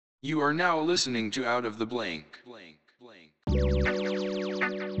You are now listening to Out of the Blank.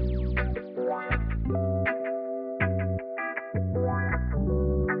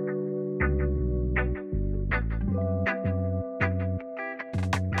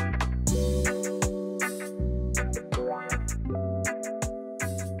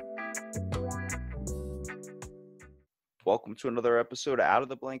 Welcome to another episode of Out of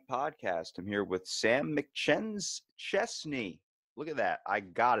the Blank podcast. I'm here with Sam McChesney. Look at that. I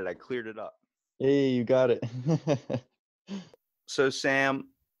got it. I cleared it up. Hey, you got it. So, Sam,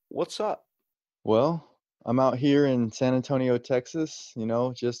 what's up? Well, I'm out here in San Antonio, Texas,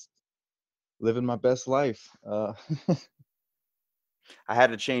 just living my best life. I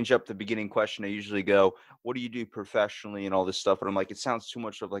had to change up the beginning question. I usually go, what do you do professionally and all this stuff? But I'm like, it sounds too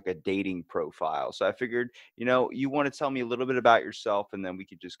much of like a dating profile. So I figured, you want to tell me a little bit about yourself and then we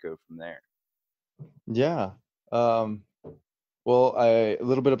could just go from there. Yeah. Um, well, a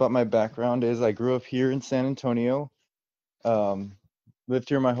little bit about my background is I grew up here in San Antonio, um, lived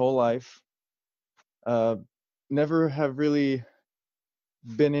here my whole life. Uh, Never have really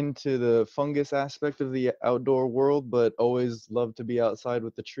been into the fungus aspect of the outdoor world, but always loved to be outside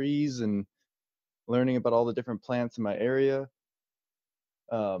with the trees and learning about all the different plants in my area.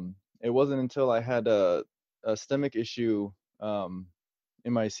 It wasn't until I had a stomach issue um,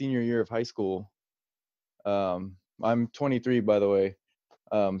 in my senior year of high school. I'm 23, by the way,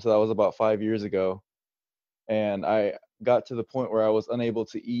 so that was about 5 years ago, and I got to the point where I was unable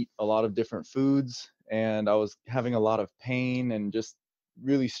to eat a lot of different foods, and I was having a lot of pain and just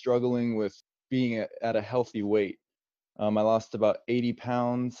really struggling with being at a healthy weight. I lost about 80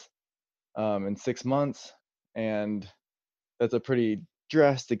 pounds in 6 months, and that's a pretty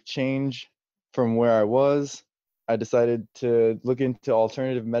drastic change from where I was. I decided to look into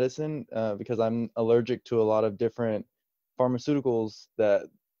alternative medicine because I'm allergic to a lot of different pharmaceuticals that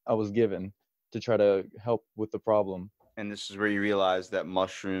I was given to try to help with the problem. And this is where you realize that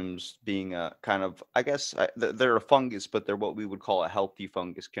mushrooms being a kind of, I guess, they're a fungus, but they're what we would call a healthy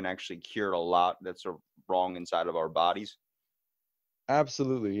fungus, can actually cure a lot that's wrong inside of our bodies.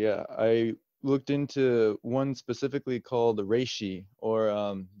 Absolutely, yeah. I looked into one specifically called reishi, or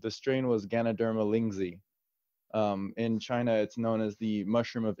the strain was Ganoderma lingzi. In China, it's known as the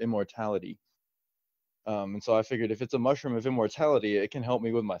mushroom of immortality. And so I figured if it's a mushroom of immortality, it can help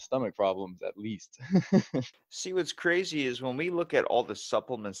me with my stomach problems at least. See, what's crazy is when we look at all the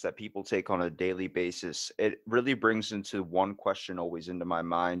supplements that people take on a daily basis, it really brings into one question always into my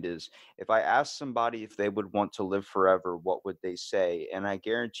mind is if I ask somebody if they would want to live forever, what would they say? And I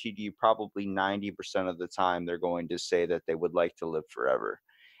guarantee you, probably 90% of the time, they're going to say that they would like to live forever.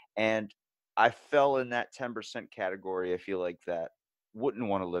 And I fell in that 10% category. I feel like that wouldn't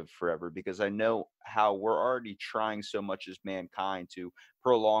want to live forever because I know how we're already trying so much as mankind to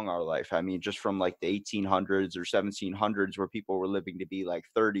prolong our life. I mean, just from like the 1800s or 1700s where people were living to be like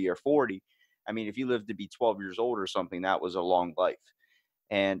 30 or 40. I mean, if you lived to be 12 years old or something, that was a long life.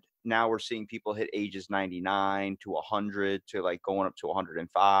 And now we're seeing people hit ages 99 to 100 to like going up to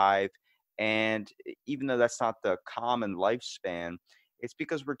 105. And even though that's not the common lifespan, it's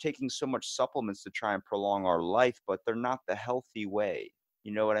because we're taking so much supplements to try and prolong our life, but they're not the healthy way.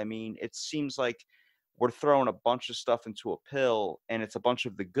 You know what I mean? It seems like we're throwing a bunch of stuff into a pill and it's a bunch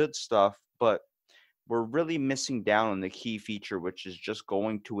of the good stuff, but we're really missing down on the key feature, which is just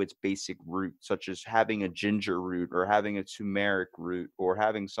going to its basic root, such as having a ginger root or having a turmeric root or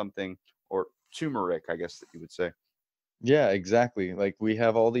having something or turmeric, I guess that you would say. Yeah, exactly. Like we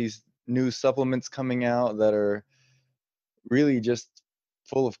have all these new supplements coming out that are really just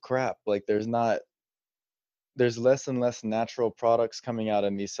full of crap. Like there's less and less natural products coming out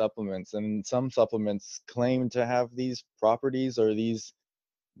in these supplements, and some supplements claim to have these properties or these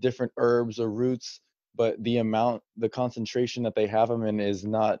different herbs or roots, but the concentration that they have them in is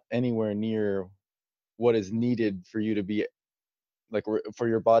not anywhere near what is needed for you to be for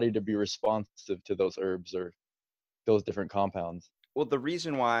your body to be responsive to those herbs or those different compounds. Well, the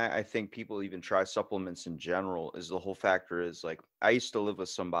reason why I think people even try supplements in general is the whole factor is like I used to live with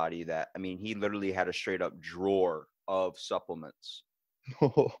somebody that I mean, he literally had a straight up drawer of supplements.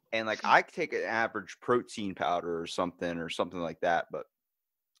 And like I take an average protein powder or something like that, but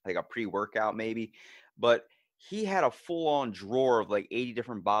like a pre-workout maybe. But he had a full-on drawer of like 80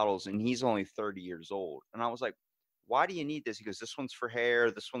 different bottles and he's only 30 years old. And I was like, why do you need this? He goes, this one's for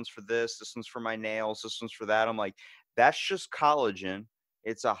hair, this one's for this one's for my nails, this one's for that. I'm like, that's just collagen.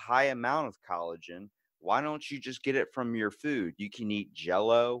 It's a high amount of collagen. Why don't you just get it from your food? You can eat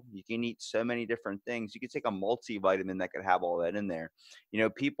jello, you can eat so many different things. You can take a multivitamin that could have all that in there.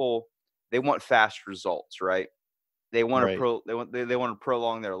 People they want fast results, right? They want to Right. they want to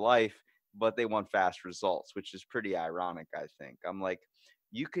prolong their life, but they want fast results, which is pretty ironic, I think. I'm like,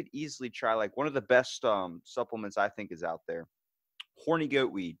 you could easily try like one of the best supplements I think is out there, horny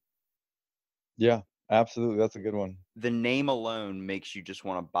goat weed. Yeah, absolutely. That's a good one. The name alone makes you just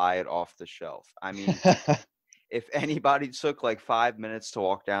want to buy it off the shelf. I mean, if anybody took like 5 minutes to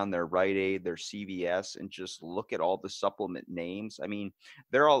walk down their Rite Aid, their CVS, and just look at all the supplement names, I mean,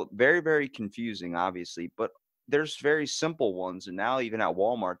 they're all very, very confusing, obviously, but there's very simple ones. And now, even at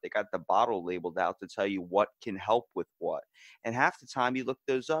Walmart, they got the bottle labeled out to tell you what can help with what. And half the time, you look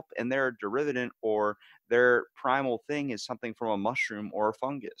those up and they're a derivative or their primal thing is something from a mushroom or a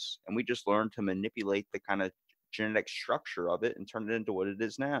fungus. And we just learned to manipulate the kind of genetic structure of it and turn it into what it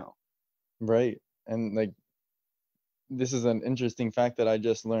is now. Right. And like this is an interesting fact that I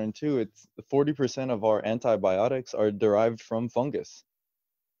just learned too. It's 40% of our antibiotics are derived from fungus.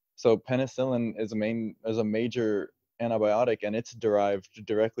 So penicillin is a major antibiotic, and it's derived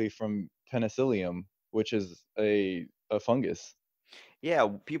directly from Penicillium, which is a fungus. Yeah,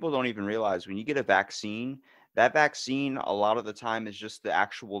 people don't even realize when you get a vaccine, that vaccine a lot of the time is just the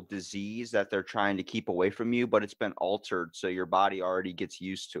actual disease that they're trying to keep away from you, but it's been altered so your body already gets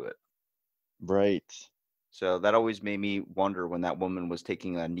used to it. Right. So that always made me wonder when that woman was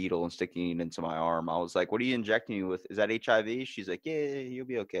taking a needle and sticking it into my arm. I was like, "What are you injecting me with? Is that HIV?" She's like, "Yeah, yeah, yeah, you'll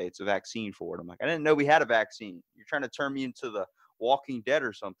be okay. It's a vaccine for it." I'm like, "I didn't know we had a vaccine. You're trying to turn me into the Walking Dead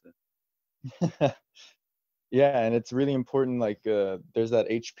or something." Yeah, and it's really important. Like, there's that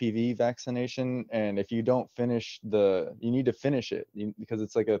HPV vaccination, and if you don't finish you need to finish it because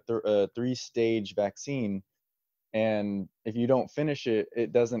it's like a three-stage vaccine, and if you don't finish it,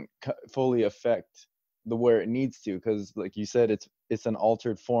 it doesn't fully affect the where it needs to, because like you said, it's an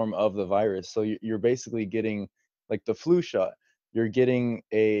altered form of the virus. So you're basically getting like the flu shot. You're getting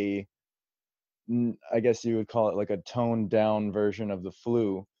I guess you would call it like a toned down version of the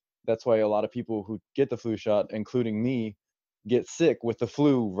flu. That's why a lot of people who get the flu shot, including me, get sick with the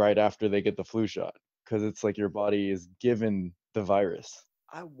flu right after they get the flu shot, because it's like your body is given the virus.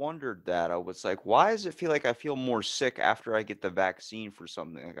 I wondered that. I was like, "Why does it feel like I feel more sick after I get the vaccine for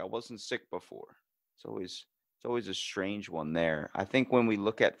something? Like I wasn't sick before." It's always it's always a strange one there. I think when we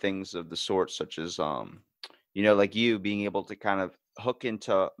look at things of the sort, such as like you being able to kind of hook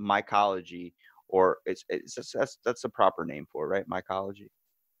into mycology, or that's the proper name for it, right? Mycology.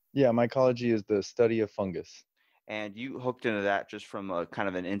 Yeah, mycology is the study of fungus. And you hooked into that just from a kind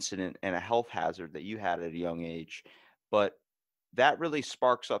of an incident and a health hazard that you had at a young age. But that really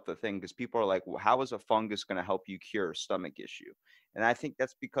sparks up the thing because people are like, well, how is a fungus going to help you cure a stomach issue? And I think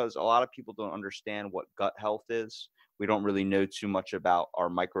that's because a lot of people don't understand what gut health is. We don't really know too much about our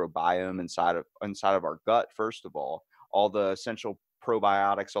microbiome inside of our gut, first of all the essential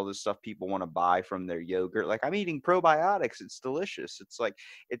probiotics, all this stuff people want to buy from their yogurt. Like, I'm eating probiotics, it's delicious. It's like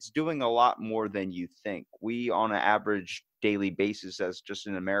it's doing a lot more than you think. We, on an average daily basis, as just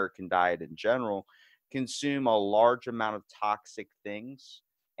an American diet in general, consume a large amount of toxic things.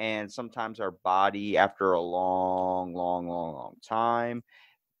 And sometimes our body, after a long, long, long, long time,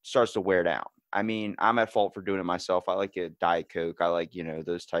 starts to wear down. I mean, I'm at fault for doing it myself. I like a Diet Coke. I like,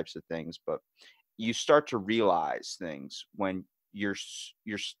 those types of things. But you start to realize things when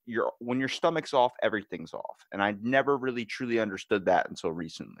when your stomach's off, everything's off. And I never really truly understood that until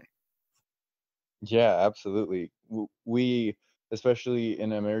recently. Yeah, absolutely. We, especially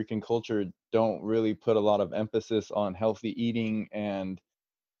in American culture, don't really put a lot of emphasis on healthy eating and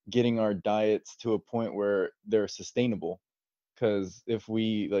getting our diets to a point where they're sustainable. Because if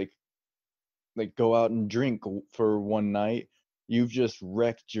we like go out and drink for one night, you've just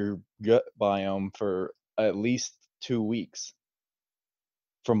wrecked your gut biome for at least 2 weeks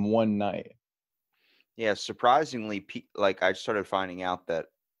from one night. Yeah, surprisingly, like I started finding out that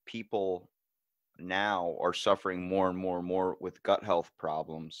people now are suffering more and more and more with gut health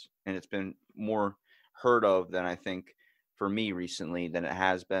problems, and it's been more heard of than I think for me recently than it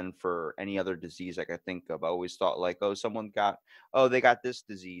has been for any other disease I could think of. I always thought like, oh, they got this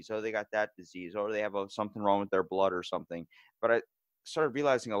disease, oh, they got that disease, or they have something wrong with their blood or something. But I started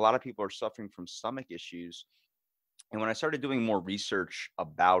realizing a lot of people are suffering from stomach issues. And when I started doing more research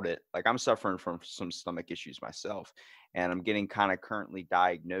about it, like I'm suffering from some stomach issues myself, and I'm getting kind of currently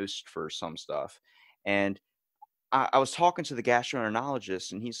diagnosed for some stuff. And I was talking to the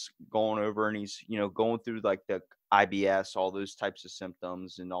gastroenterologist, and he's going over and he's, going through like the IBS, all those types of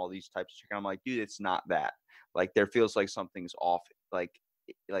symptoms and all these types of chicken. I'm like, dude, it's not that. Like there feels like something's off, like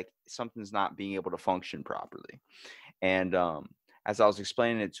something's not being able to function properly. And as I was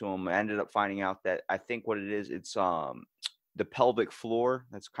explaining it to him, I ended up finding out that I think what it is, it's the pelvic floor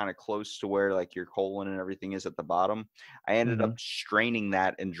that's kind of close to where like your colon and everything is at the bottom. I ended up Hmm. straining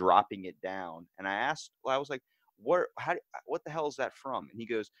that and dropping it down. And I was like, what the hell is that from? And he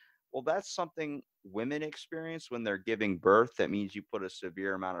goes, well, that's something women experience when they're giving birth. That means you put a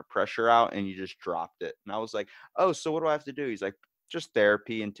severe amount of pressure out and you just dropped it. And I was like, oh, so what do I have to do? He's like, just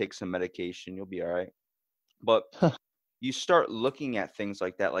therapy and take some medication. You'll be all right. But you start looking at things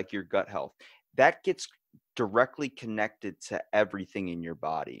like that, like your gut health, that gets directly connected to everything in your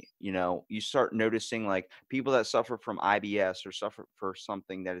body. You know, you start noticing like people that suffer from IBS or suffer for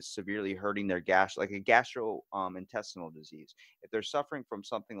something that is severely hurting their like a gastro intestinal disease. If they're suffering from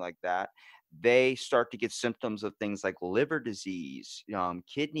something like that, they start to get symptoms of things like liver disease,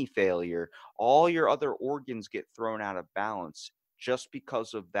 kidney failure. All your other organs get thrown out of balance just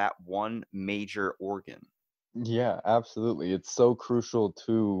because of that one major organ. Yeah, absolutely. It's so crucial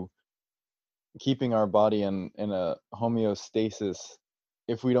to keeping our body in a homeostasis.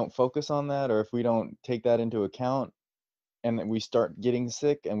 If we don't focus on that, or if we don't take that into account, and then we start getting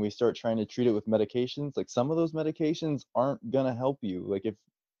sick and we start trying to treat it with medications, like some of those medications aren't gonna help you. Like if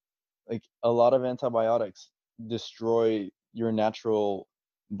like a lot of antibiotics destroy your natural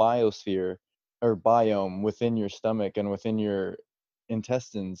biosphere or biome within your stomach and within your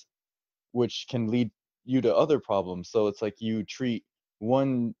intestines, which can lead you to other problems. So it's like you treat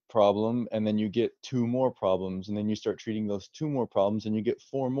one problem and then you get two more problems, and then you start treating those two more problems and you get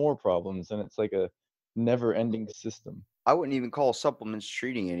four more problems, and it's like a never ending system. I wouldn't even call supplements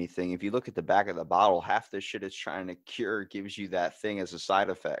treating anything. If you look at the back of the bottle, half the shit it's trying to cure gives you that thing as a side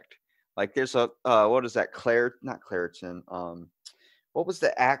effect. Like there's a what is that? Not Claritin. What was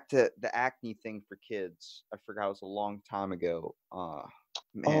the acne thing for kids? I forgot. It was a long time ago.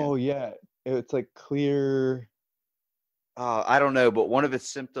 Man, Oh yeah, it's like clear. I don't know, but one of its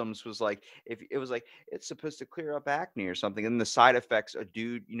symptoms was like if it was like it's supposed to clear up acne or something, and the side effects, a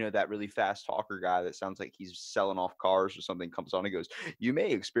dude, that really fast talker guy that sounds like he's selling off cars or something comes on and goes, "You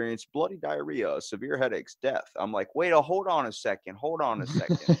may experience bloody diarrhea, severe headaches, death." I'm like, wait, hold on a second, hold on a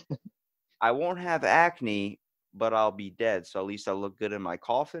second. I won't have acne, but I'll be dead. So at least I look good in my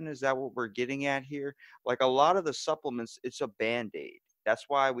coffin. Is that what we're getting at here? Like a lot of the supplements, it's a band-aid. That's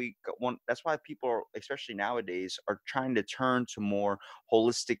why people are, especially nowadays, are trying to turn to more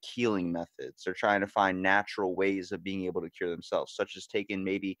holistic healing methods. They're trying to find natural ways of being able to cure themselves, such as taking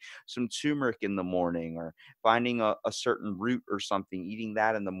maybe some turmeric in the morning or finding a certain root or something, eating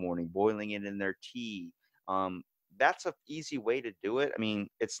that in the morning, boiling it in their tea. Um, that's a easy way to do it. I mean,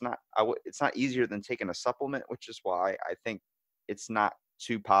 it's not easier than taking a supplement, which is why I think it's not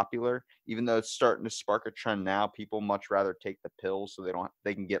too popular. Even though it's starting to spark a trend now, people much rather take the pills so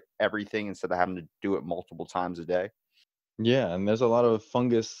they can get everything instead of having to do it multiple times a day. Yeah, and there's a lot of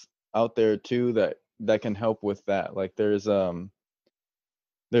fungus out there too that can help with that. Like there's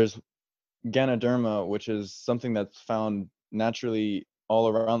Ganoderma, which is something that's found naturally all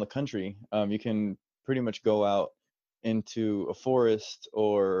around the country. You can pretty much go out into a forest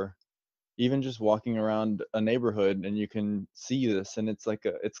or even just walking around a neighborhood and you can see this, and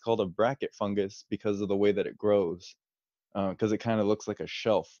it's called a bracket fungus because of the way that it grows. Because it kind of looks like a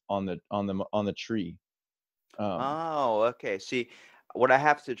shelf on the tree. Um, Oh, okay. See, what I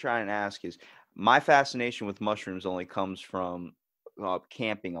have to try and ask is my fascination with mushrooms only comes from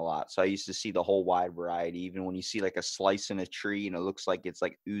camping a lot. So I used to see the whole wide variety, even when you see like a slice in a tree and it looks like it's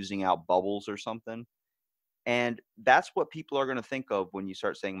like oozing out bubbles or something. And that's what people are going to think of when you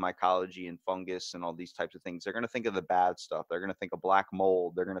start saying mycology and fungus and all these types of things. They're going to think of the bad stuff. They're going to think of black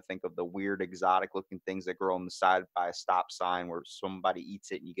mold. They're going to think of the weird, exotic looking things that grow on the side by a stop sign where somebody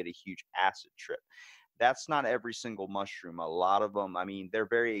eats it and you get a huge acid trip. That's not every single mushroom. A lot of them, I mean, they're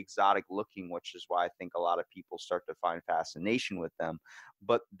very exotic looking, which is why I think a lot of people start to find fascination with them.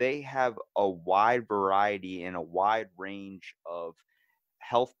 But they have a wide variety and a wide range of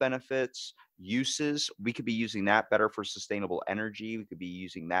health benefits, uses. We could be using that better for sustainable energy. We could be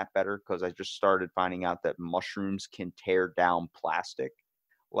using that better because I just started finding out that mushrooms can tear down plastic.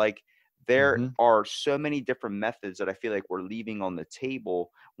 Like there mhm. are so many different methods that I feel like we're leaving on the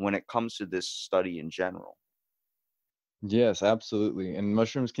table when it comes to this study in general. Yes, absolutely. And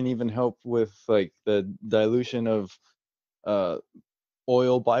mushrooms can even help with like the dilution of uh,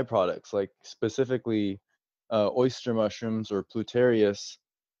 oil byproducts, like specifically oyster mushrooms or Plutarius.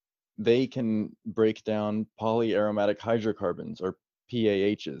 They can break down polyaromatic hydrocarbons or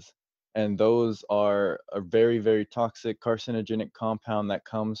PAHs. And those are a very, very toxic carcinogenic compound that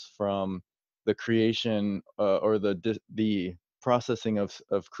comes from the creation or the processing of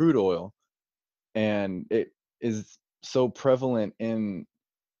crude oil. And it is so prevalent in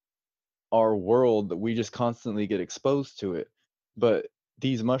our world that we just constantly get exposed to it. But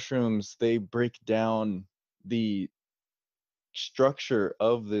these mushrooms, they break down the structure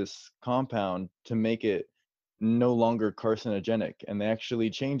of this compound to make it no longer carcinogenic, and they actually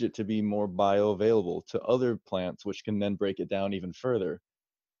change it to be more bioavailable to other plants, which can then break it down even further.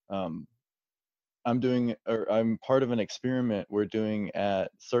 Um, I'm part of an experiment we're doing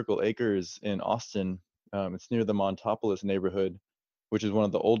at Circle Acres in Austin. It's near the Montopolis neighborhood, which is one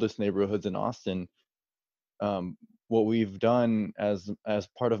of the oldest neighborhoods in Austin. Um, what we've done as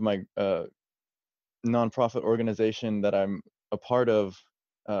part of my nonprofit organization that I'm a part of,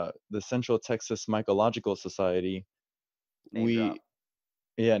 the Central Texas Mycological Society, Name drop.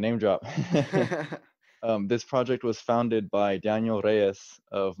 we yeah, name drop. This project was founded by Daniel Reyes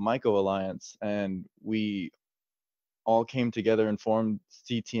of Myco Alliance, and we all came together and formed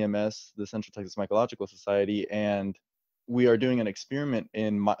CTMS, the Central Texas Mycological Society, and we are doing an experiment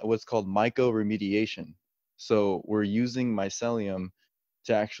in what's called mycoremediation. So we're using mycelium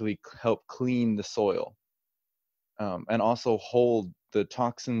to actually help clean the soil, and also hold the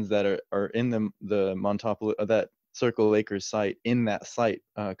toxins that are in the Montopolis, that Circle Acres site, in that site,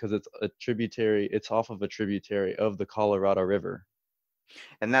 because it's off of a tributary of the Colorado River.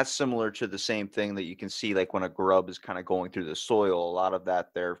 And that's similar to the same thing that you can see, like when a grub is kind of going through the soil. A lot of that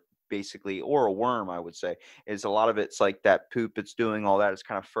they're basically, or a worm, I would say, is a lot of it's like that poop it's doing, all that is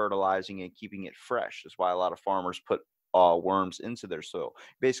kind of fertilizing and keeping it fresh. That's why a lot of farmers put worms into their soil.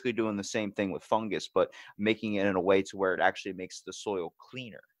 Basically doing the same thing with fungus, but making it in a way to where it actually makes the soil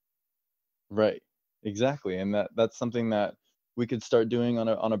cleaner. Right. Exactly. And that's something that we could start doing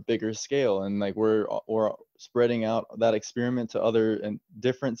on a bigger scale. And like we're spreading out that experiment to other and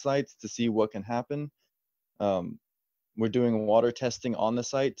different sites to see what can happen. Um, we're doing water testing on the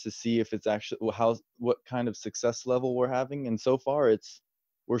site to see if it's actually what kind of success level we're having. And so far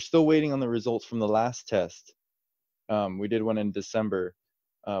we're still waiting on the results from the last test. We did one in December.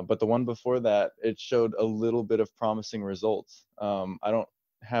 But the one before that, it showed a little bit of promising results. I don't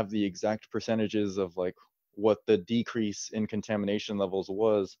have the exact percentages of like what the decrease in contamination levels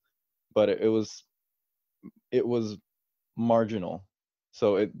was, but it was marginal.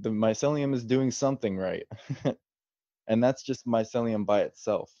 So the mycelium is doing something right, and that's just mycelium by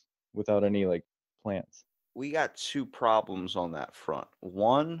itself without any like plants. We got two problems on that front.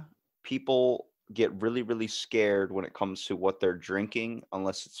 One, people get really, really scared when it comes to what they're drinking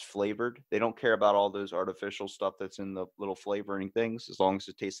unless it's flavored. They don't care about all those artificial stuff that's in the little flavoring things as long as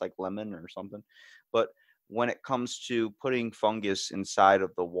it tastes like lemon or something. But when it comes to putting fungus inside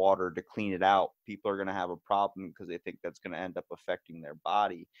of the water to clean it out, people are going to have a problem because they think that's going to end up affecting their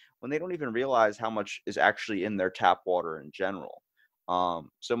body when they don't even realize how much is actually in their tap water in general.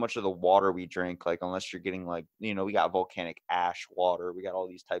 So much of the water we drink, like unless you're getting like, we got volcanic ash water, we got all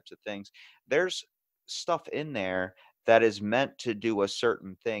these types of things. There's stuff in there that is meant to do a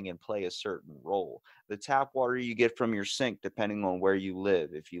certain thing and play a certain role. The tap water you get from your sink, depending on where you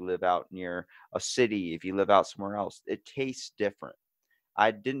live, if you live out near a city, if you live out somewhere else, it tastes different.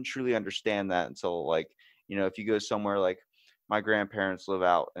 I didn't truly understand that until, like, if you go somewhere like my grandparents live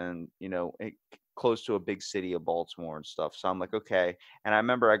out and, close to a big city of Baltimore and stuff. So I'm like, okay. And I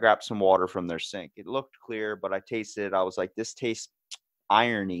remember I grabbed some water from their sink. It looked clear, but I tasted it. I was like, this tastes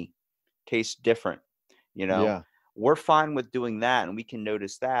irony, tastes different, you know? Yeah. We're fine with doing that. And we can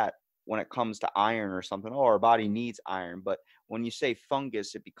notice that when it comes to iron or something. Oh, our body needs iron. But when you say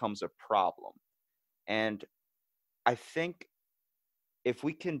fungus, it becomes a problem. And I think if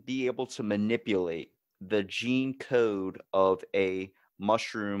we can be able to manipulate the gene code of a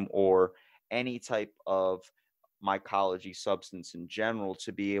mushroom or any type of mycology substance in general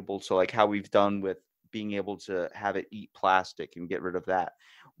to be able to, like how we've done with being able to have it eat plastic and get rid of that,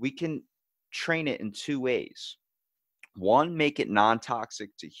 we can train it in two ways. One, make it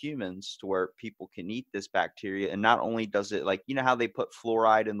non-toxic to humans to where people can eat this bacteria. And not only does it, like, how they put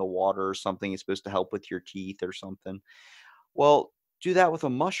fluoride in the water or something, it's supposed to help with your teeth or something. Well, do that with a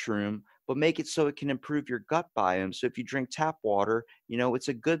mushroom, but make it so it can improve your gut biome. So if you drink tap water, it's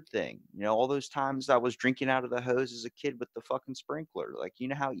a good thing. All those times I was drinking out of the hose as a kid with the fucking sprinkler, like,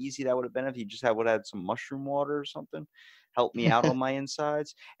 how easy that would have been if you just would have had some mushroom water or something, help me out on my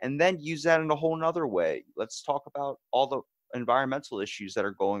insides, and then use that in a whole nother way. Let's talk about all the environmental issues that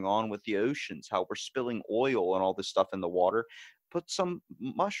are going on with the oceans, how we're spilling oil and all this stuff in the water. Put some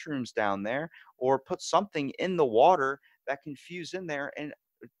mushrooms down there or put something in the water that can fuse in there and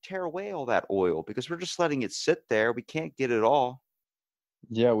tear away all that oil because we're just letting it sit there. We can't get it all.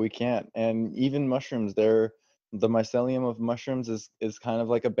 Yeah, we can't. And even mushrooms, they're the mycelium of mushrooms is kind of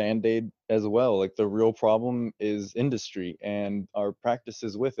like a band-aid as well. Like the real problem is industry and our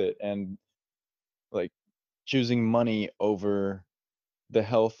practices with it, and like choosing money over the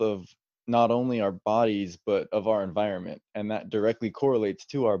health of not only our bodies but of our environment, and that directly correlates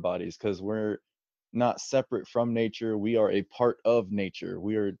to our bodies because we're not separate from nature. We are a part of nature.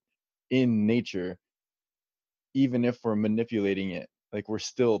 We are in nature, even if we're manipulating it. Like we're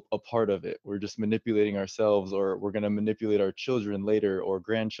still a part of it. We're just manipulating ourselves, or we're going to manipulate our children later or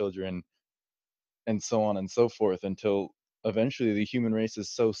grandchildren, and so on and so forth, until eventually the human race is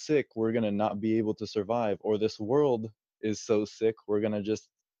so sick we're going to not be able to survive, or this world is so sick we're going to just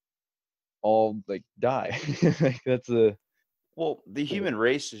all like die. Like that's a Well, the the- human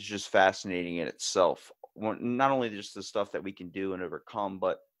race is just fascinating in itself. Not only just the stuff that we can do and overcome,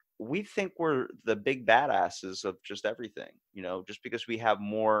 but we think we're the big badasses of just everything, just because we have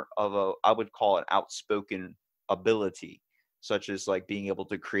more of I would call it outspoken ability, such as like being able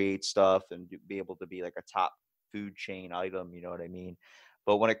to create stuff and be able to be like a top food chain item, you know what I mean?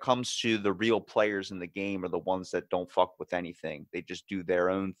 But when it comes to the real players in the game are the ones that don't fuck with anything. They just do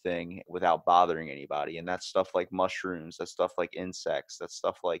their own thing without bothering anybody. And that's stuff like mushrooms, that's stuff like insects, that's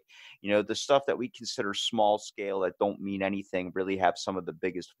stuff like, the stuff that we consider small scale that don't mean anything really have some of the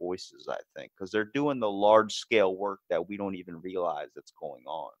biggest voices, I think, because they're doing the large scale work that we don't even realize that's going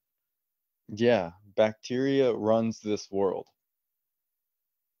on. yeah, bacteria runs this world.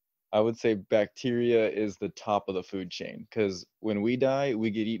 I would say bacteria is the top of the food chain because when we die we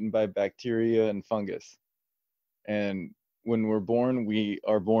get eaten by bacteria and fungus, and when we're born we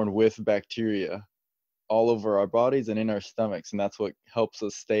are born with bacteria all over our bodies and in our stomachs, and that's what helps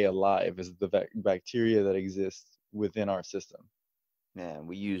us stay alive, is the bacteria that exists within our system. And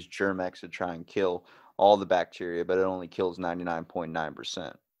we use Germex to try and kill all the bacteria, but it only kills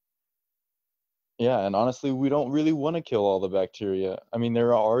 99.9%. Yeah, and honestly, we don't really want to kill all the bacteria. I mean,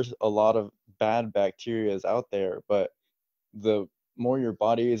 there are a lot of bad bacterias out there, but the more your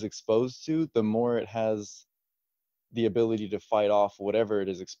body is exposed to, the more it has the ability to fight off whatever it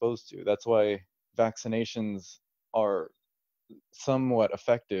is exposed to. That's why vaccinations are somewhat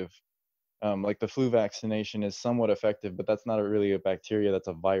effective. Like the flu vaccination is somewhat effective, but that's not really a bacteria, that's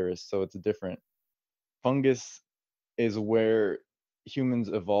a virus, so it's different. Fungus is where humans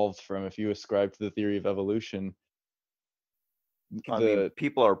evolved from. If you ascribe to the theory of evolution, I mean, the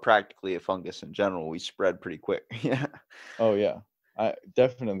people are practically a fungus in general. We spread pretty quick. Yeah. oh yeah, I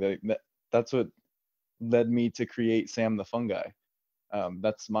definitely that's what led me to create Sam the Fungi.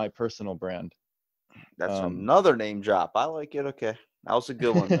 That's my personal brand. That's Um, another name drop. I like it. Okay. That was a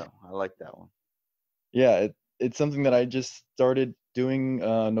good one though. I like that one. yeah, it's something that I just started doing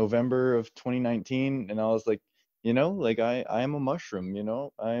November of 2019, and I was like, like I am a mushroom.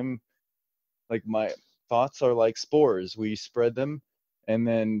 I'm like my thoughts are like spores. We spread them, and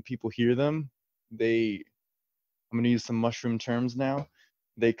then people hear them. I'm going to use some mushroom terms now.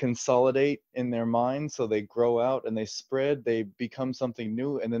 They consolidate in their mind, so they grow out and they spread, they become something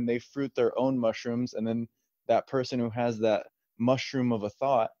new, and then they fruit their own mushrooms. And then that person who has that mushroom of a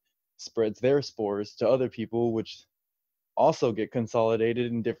thought spreads their spores to other people, which also get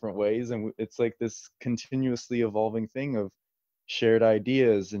consolidated in different ways. And it's like this continuously evolving thing of shared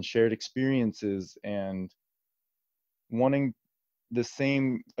ideas and shared experiences and wanting the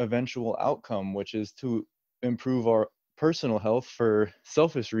same eventual outcome, which is to improve our personal health for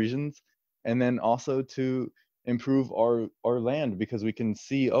selfish reasons, and then also to improve our land, because we can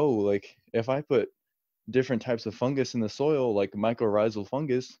see, oh, like if I put different types of fungus in the soil, like mycorrhizal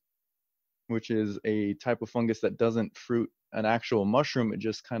fungus, which is a type of fungus that doesn't fruit an actual mushroom, it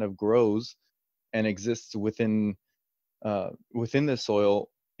just kind of grows and exists within the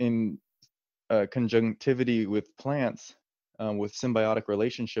soil in conjunctivity with plants, with symbiotic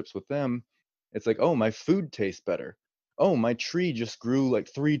relationships with them. It's like, oh, my food tastes better. Oh, my tree just grew like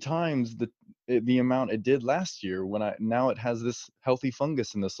 3 times the amount it did last year when I now it has this healthy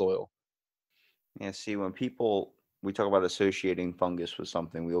fungus in the soil. Yeah. See, when we talk about associating fungus with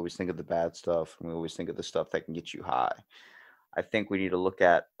something, we always think of the bad stuff and we always think of the stuff that can get you high. I think we need to look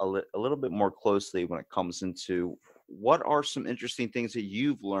at a little bit more closely when it comes into what are some interesting things that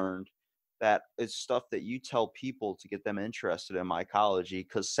you've learned that is stuff that you tell people to get them interested in mycology.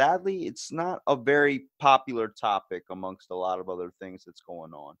 Because sadly, it's not a very popular topic amongst a lot of other things that's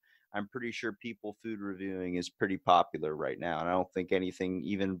going on. I'm pretty sure people food reviewing is pretty popular right now. And I don't think anything,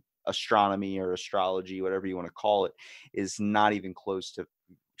 even astronomy or astrology, whatever you want to call it, is not even close to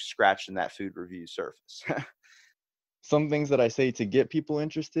scratching that food review surface. Some things that I say to get people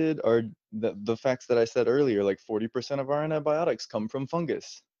interested are the facts that I said earlier, like 40% of our antibiotics come from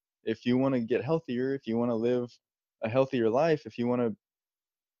fungus. If you want to get healthier, if you want to live a healthier life, if you want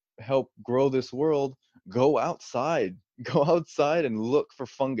to help grow this world, go outside. Go outside and look for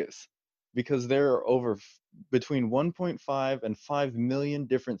fungus, because there are between 1.5 and 5 million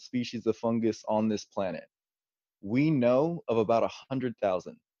different species of fungus on this planet. We know of about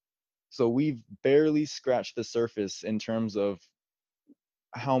 100,000. So we've barely scratched the surface in terms of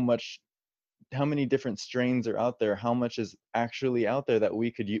how much how many different strains are out there, how much is actually out there that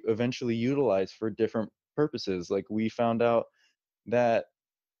we could eventually utilize for different purposes. Like, we found out that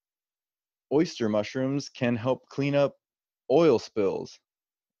oyster mushrooms can help clean up oil spills,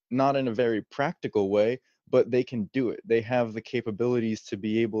 not in a very practical way, but they can do it. They have the capabilities to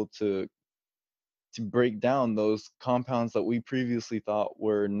be able to break down those compounds that we previously thought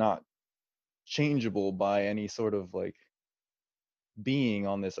were not changeable by any sort of like being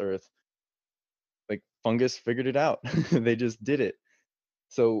on this earth. Like, fungus figured it out. They just did it.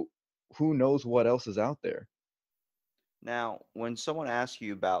 So who knows what else is out there? Now, when someone asks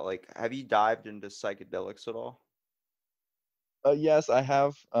you about, like, have you dived into psychedelics at all? Yes, I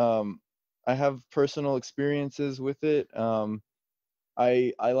have. I have personal experiences with it.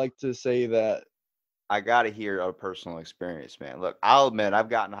 I like to say that. I gotta hear a personal experience, man. Look, I'll admit I've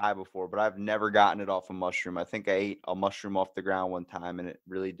gotten high before, but I've never gotten it off a mushroom. I think I ate a mushroom off the ground one time, and it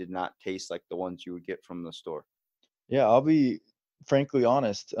really did not taste like the ones you would get from the store. Yeah, I'll be frankly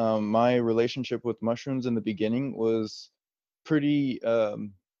honest. My relationship with mushrooms in the beginning was pretty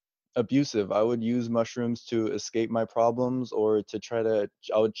abusive. I would use mushrooms to escape my problems, or to try to.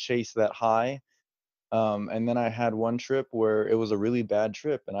 I would chase that high. And then I had one trip where it was a really bad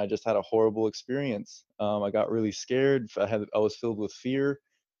trip, and I just had a horrible experience. I got really scared. I was filled with fear,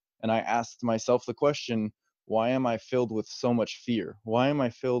 and I asked myself the question, why am I filled with so much fear? Why am I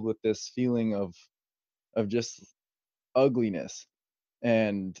filled with this feeling of just ugliness?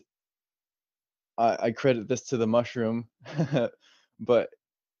 And I credit this to the mushroom, but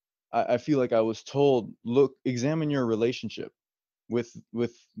I feel like I was told, look, examine your relationship with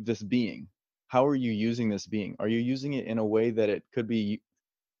this being. How are you using this being? Are you using it in a way that it could be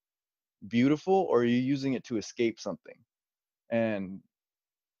beautiful, or are you using it to escape something? And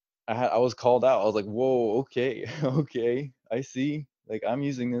I was called out. I was like, whoa, okay, okay, I see. Like, I'm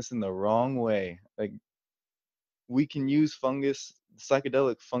using this in the wrong way. Like, we can use fungus,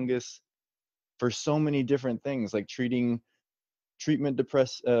 psychedelic fungus, for so many different things, like treatment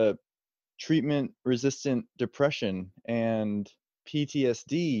depress treatment resistant depression and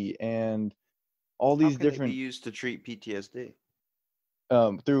PTSD and all How these can they be different, used to treat PTSD?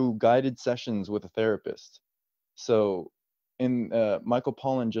 through guided sessions with a therapist. So, Michael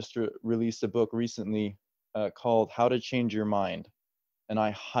Pollan just released a book recently called "How to Change Your Mind," and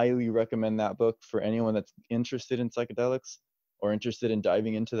I highly recommend that book for anyone that's interested in psychedelics or interested in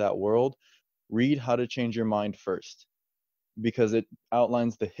diving into that world. Read "How to Change Your Mind" first, because it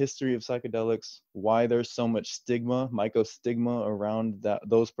outlines the history of psychedelics, why there's so much stigma, mycostigma, around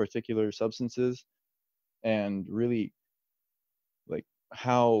those particular substances, and really, like,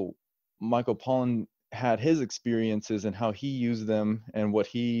 how Michael Pollan had his experiences and how he used them and what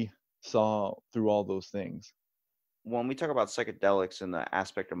he saw through all those things. When we talk about psychedelics and the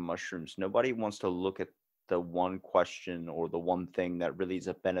aspect of mushrooms, nobody wants to look at the one question or the one thing that really is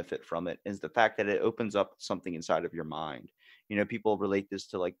a benefit from it is the fact that it opens up something inside of your mind. You know, people relate this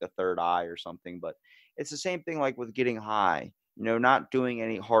to like the third eye or something, but it's the same thing like with getting high. You know, not doing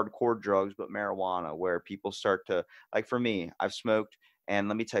any hardcore drugs, but marijuana, where people start to, like for me, I've smoked. And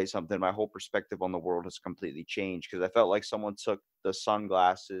let me tell you something, my whole perspective on the world has completely changed because I felt like someone took the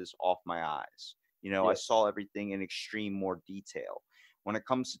sunglasses off my eyes. You know, I Yes. saw everything in extreme more detail. When it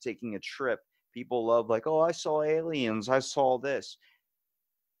comes to taking a trip, people love like, "Oh, I saw aliens. I saw this."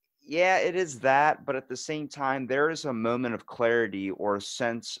 Yeah, it is that, but at the same time, there is a moment of clarity or a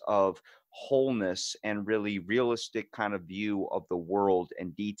sense of wholeness and really realistic kind of view of the world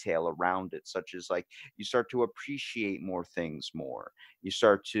and detail around it, such as like you start to appreciate more things more. You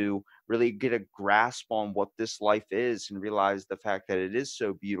start to really get a grasp on what this life is and realize the fact that it is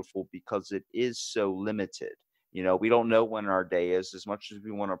so beautiful because it is so limited. You know, we don't know when our day is. As much as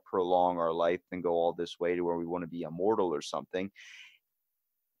we want to prolong our life and go all this way to where we want to be immortal or something,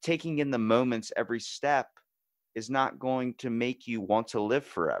 taking in the moments every step is not going to make you want to live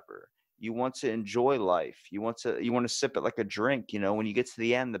forever. You want to enjoy life. You want to sip it like a drink, you know, when you get to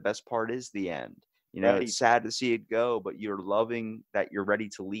the end, the best part is the end. You know, it's Right. sad to see it go, but you're loving that you're ready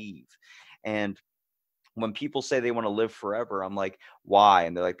to leave. And when people say they want to live forever, I'm like, why?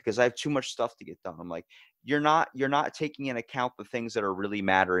 And they're like, because I have too much stuff to get done. I'm like, you're not taking into account the things that are really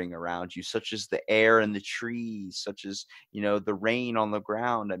mattering around you, such as the air and the trees, such as, the rain on the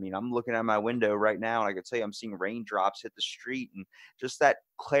ground. I mean, I'm looking at my window right now and I can tell you I'm seeing raindrops hit the street, and just that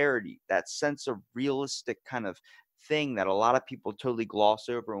clarity, that sense of realistic kind of thing that a lot of people totally gloss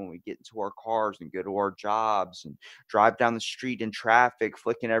over when we get into our cars and go to our jobs and drive down the street in traffic,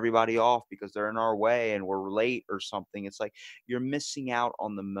 flicking everybody off because they're in our way and we're late or something. It's like you're missing out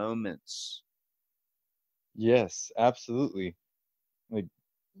on the moments. Yes, absolutely. Like,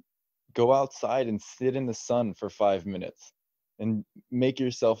 go outside and sit in the sun for 5 minutes and make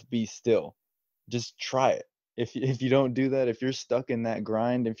yourself be still. Just try it. If you don't do that, if you're stuck in that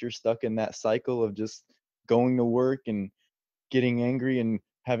grind, if you're stuck in that cycle of just going to work and getting angry and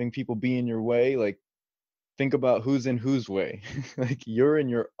having people be in your way, like, think about who's in whose way. Like, you're in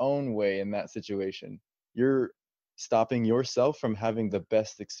your own way in that situation. You're stopping yourself from having the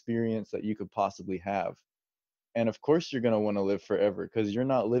best experience that you could possibly have. And of course you're going to want to live forever, because you're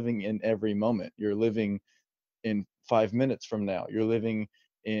not living in every moment. You're living in 5 minutes from now. You're living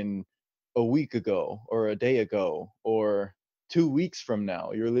in a week ago or a day ago or 2 weeks from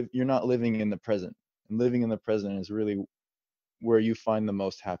now. You're not living in the present. And living in the present is really where you find the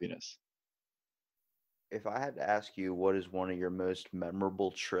most happiness. If I had to ask you what is one of your most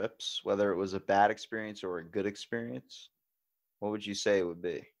memorable trips, whether it was a bad experience or a good experience, what would you say it would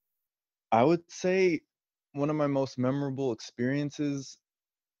be? I would say one of my most memorable experiences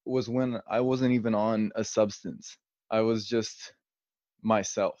was when I wasn't even on a substance. I was just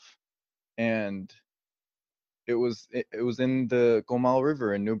myself. And it was in the Comal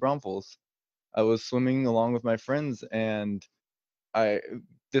River in New Braunfels. I was swimming along with my friends, and I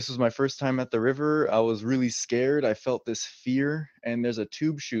this was my first time at the river. I was really scared. I felt this fear, and there's a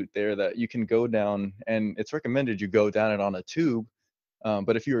tube chute there that you can go down, and it's recommended you go down it on a tube.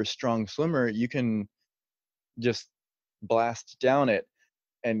 But if you're a strong swimmer, you can just blast down it,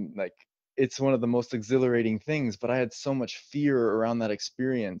 and like, it's one of the most exhilarating things. But I had so much fear around that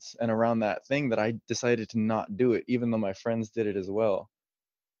experience and around that thing that I decided to not do it, even though my friends did it as well.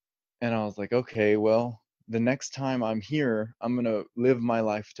 And I was like, okay, well, the next time I'm here, I'm gonna live my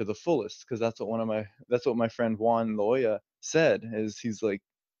life to the fullest, because that's what my friend Juan Loya said. Is he's like,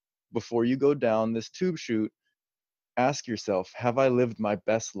 before you go down this tube chute, ask yourself, have I lived my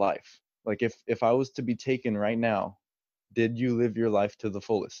best life? Like, if I was to be taken right now, did you live your life to the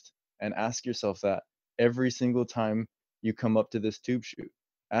fullest? And ask yourself that every single time you come up to this tube chute.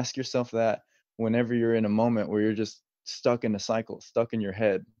 Ask yourself that whenever you're in a moment where you're just stuck in a cycle, stuck in your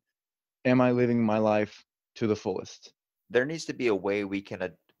head. Am I living my life to the fullest? There needs to be a way we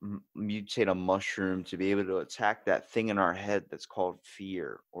can mutate a mushroom to be able to attack that thing in our head that's called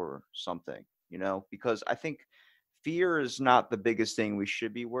fear or something, because I think fear is not the biggest thing we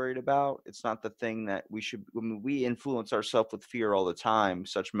should be worried about. It's not the thing that we should, I mean, we influence ourselves with fear all the time,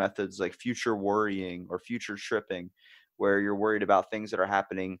 such methods like future worrying or future tripping, where you're worried about things that are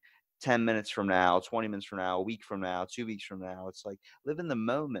happening 10 minutes from now, 20 minutes from now, a week from now, 2 weeks from now. It's like live in the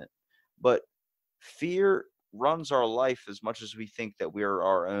moment. But fear runs our life as much as we think that we're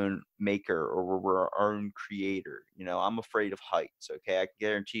our own maker or we're our own creator. I'm afraid of heights. Okay. I can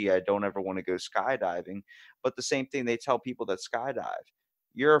guarantee you I don't ever want to go skydiving. But the same thing they tell people that skydive,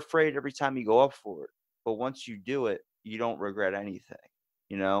 you're afraid every time you go up for it. But once you do it, you don't regret anything.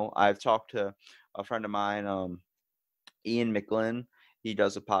 I've talked to a friend of mine, Ian McGlynn. He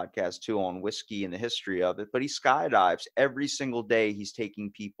does a podcast too on whiskey and the history of it, but he skydives every single day. He's taking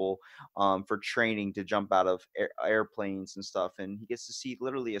people for training to jump out of airplanes and stuff, and he gets to see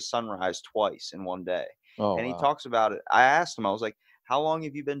literally a sunrise twice in one day. Oh, And he wow. talks about it. I asked him, I was like, "How long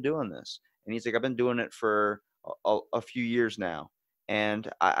have you been doing this?" And he's like, "I've been doing it for a few years now." And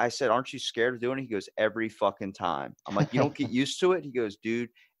I said, "Aren't you scared of doing it?" He goes, "Every fucking time." I'm like, "You don't get used to it?" He goes, "Dude,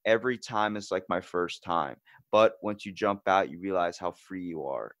 every time is like my first time. But once you jump out, you realize how free you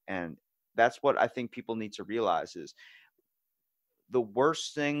are." And that's what I think people need to realize is the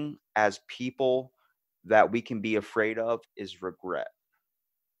worst thing as people that we can be afraid of is regret.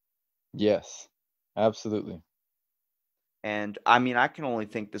 Yes, absolutely. And I mean, I can only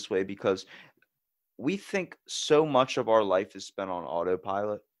think this way because we think so much of our life is spent on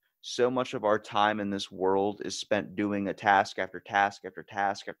autopilot. So much of our time in this world is spent doing a task after task after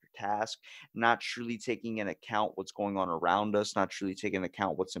task after task, not truly taking into account what's going on around us, not truly taking into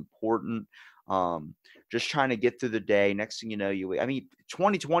account what's important. Um, just trying to get through the day. Next thing you know, I mean,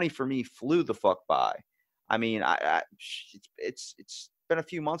 2020 for me flew the fuck by. I mean, it's been a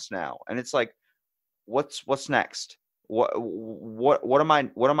few months now, and it's like, what's next? what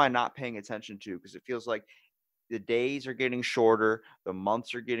am I not paying attention to? Because it feels like the days are getting shorter, the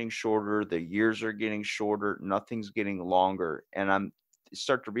months are getting shorter, the years are getting shorter, nothing's getting longer. And I'm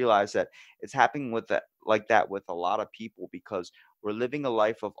start to realize that it's happening with that like that with a lot of people because we're living a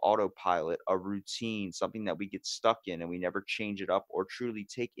life of autopilot, a routine, something that we get stuck in and we never change it up or truly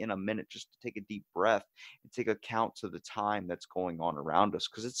take in a minute just to take a deep breath and take account to the time that's going on around us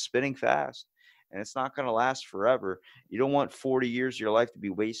because it's spinning fast and it's not going to last forever. You don't want 40 years of your life to be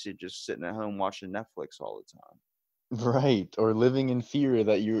wasted just sitting at home watching Netflix all the time. Right, or living in fear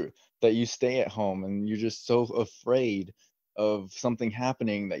that you stay at home and you're just so afraid of something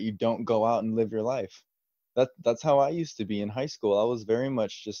happening that you don't go out and live your life. That's how I used to be in high school. I was very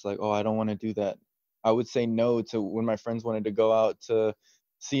much just like, "Oh, I don't want to do that." I would say no to when my friends wanted to go out to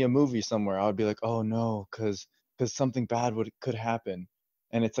see a movie somewhere. I would be like, "Oh no, cuz something bad would could happen."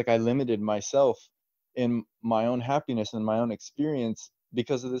 And it's like I limited myself in my own happiness and my own experience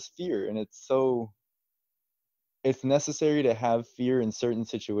because of this fear, and it's necessary to have fear in certain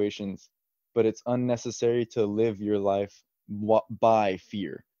situations, but it's unnecessary to live your life by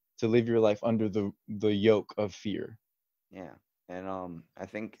fear, to live your life under the yoke of fear. Yeah. And I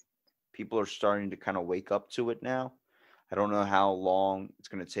think people are starting to kind of wake up to it now. I don't know how long it's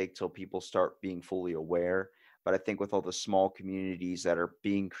going to take till people start being fully aware, but I think with all the small communities that are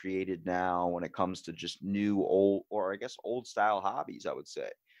being created now when it comes to just new old or I guess old style hobbies, I would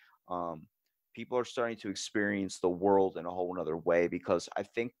say. Um people are starting to experience the world in a whole nother way because I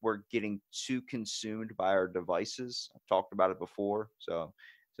think we're getting too consumed by our devices. I've talked about it before, so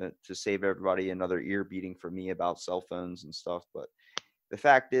to save everybody another ear beating for me about cell phones and stuff. But the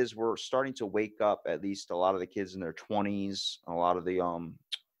fact is, we're starting to wake up. At least a lot of the kids in their 20s, a lot of the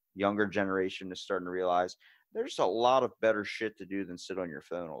younger generation is starting to realize there's a lot of better shit to do than sit on your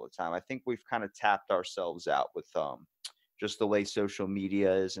phone all the time. I think we've kind of tapped ourselves out with just the way social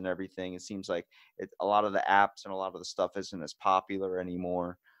media is and everything. It seems like a lot of the apps and a lot of the stuff isn't as popular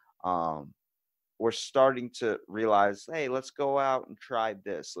anymore. Um, we're starting to realize, hey, let's go out and try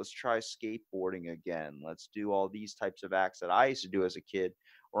this. Let's try skateboarding again. Let's do all these types of acts that I used to do as a kid,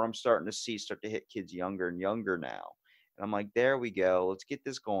 or I'm starting to see start to hit kids younger and younger now. And I'm like, there we go. Let's get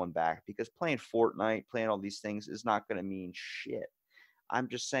this going back because playing Fortnite, playing all these things is not going to mean shit. I'm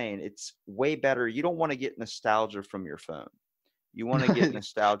just saying it's way better. You don't want to get nostalgia from your phone. You want to get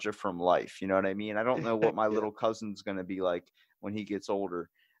nostalgia from life. You know what I mean? I don't know what my Yeah. little cousin's going to be like when he gets older.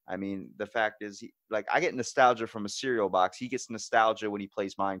 I mean, the fact is, like, I get nostalgia from a cereal box. He gets nostalgia when he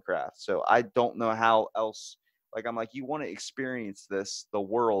plays Minecraft. So I don't know how else. Like, I'm like, you want to experience this, the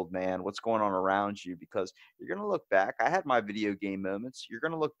world, man, what's going on around you, because you're going to look back. I had my video game moments. You're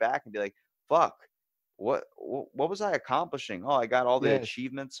going to look back and be like, fuck, what was I accomplishing? Oh, I got all the Yes,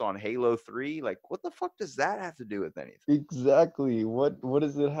 achievements on Halo 3. Like, what the fuck does that have to do with anything? exactly. What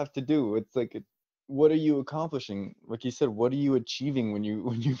does it have to do? It's like what are you accomplishing? Like you said, what are you achieving when you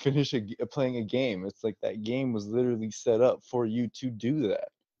when you finish playing a game? It's like that game was literally set up for you to do that.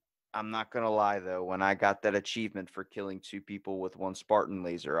 I'm not gonna lie though, when I got that achievement for killing 2 people with 1 Spartan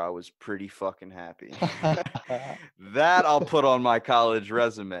laser, I was pretty fucking happy. That I'll put on my college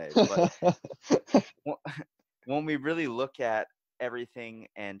resume, but wh when we really look at everything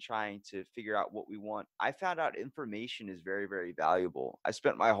and trying to figure out what we want, I found out information is very, very valuable. I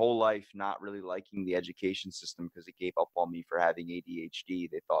spent my whole life not really liking the education system because it gave up on me for having ADHD.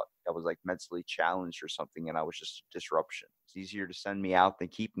 They thought I was like mentally challenged or something, and I was just a disruption. It's easier to send me out than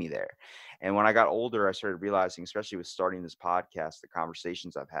keep me there. And when I got older, I started realizing, especially with starting this podcast, the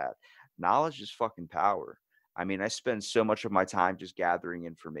conversations I've had, knowledge is fucking power. I mean, I spend so much of my time just gathering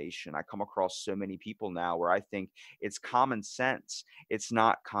information. I come across so many people now where I think it's common sense. It's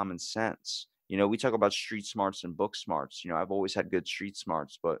not common sense. You know, we talk about street smarts and book smarts. You know, I've always had good street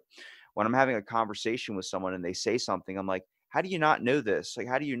smarts, but when I'm having a conversation with someone and they say something, I'm like, how do you not know this? Like,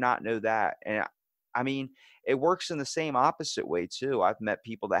 how do you not know that? And I mean, it works in the same opposite way too. I've met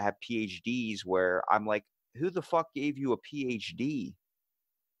people that have PhDs where I'm like, who the fuck gave you a PhD?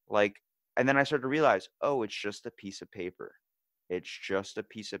 Like, and then I started to realize, oh, it's just a piece of paper. It's just a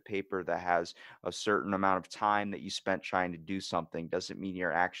piece of paper that has a certain amount of time that you spent trying to do something. Doesn't mean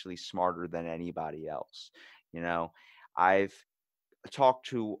you're actually smarter than anybody else. You know, I've talked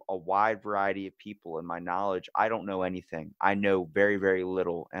to a wide variety of people, and my knowledge, I don't know anything. I know very, very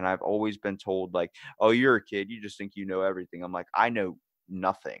little. And I've always been told, like, oh, you're a kid. You just think you know everything. I'm like, I know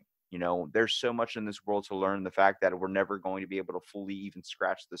nothing. You know, there's so much in this world to learn. The fact that we're never going to be able to fully even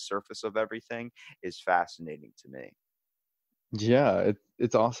scratch the surface of everything is fascinating to me. Yeah,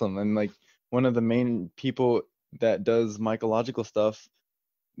 it's awesome. And like one of the main people that does mycological stuff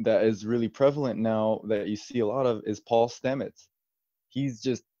that is really prevalent now that you see a lot of is Paul Stamets. He's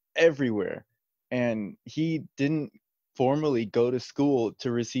just everywhere. And he didn't formally go to school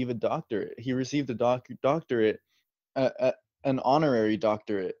to receive a doctorate. He received a doctorate, an honorary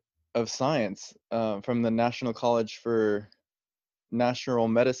doctorate of science from the National College for Natural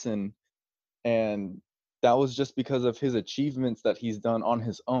Medicine. And that was just because of his achievements that he's done on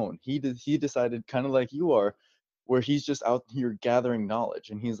his own. He decided, kind of like you are, where he's just out here gathering knowledge.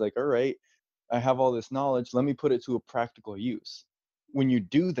 And he's like, all right, I have all this knowledge, let me put it to a practical use. When you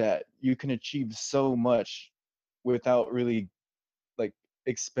do that, you can achieve so much without really like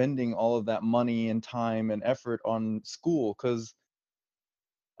expending all of that money and time and effort on school. Because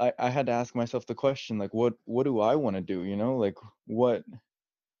I had to ask myself the question, like, what do I want to do? Like, what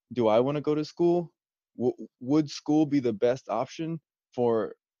do I want to go to school? Would school be the best option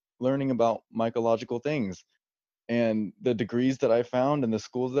for learning about mycological things? And the degrees that I found and the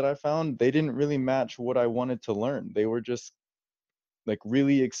schools that I found, they didn't really match what I wanted to learn. They were just like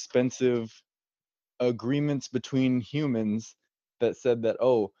really expensive agreements between humans that said that,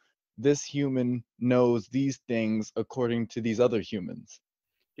 oh, this human knows these things according to these other humans.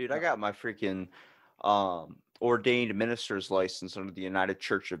 Dude, I got my freaking ordained minister's license under the United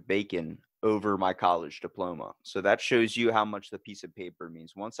Church of Bacon over my college diploma. So that shows you how much the piece of paper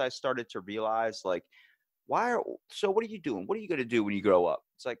means. Once I started to realize, like, so what are you doing? What are you going to do when you grow up?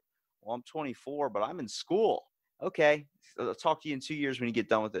 It's like, well, I'm 24, but I'm in school. Okay. I'll talk to you in 2 years when you get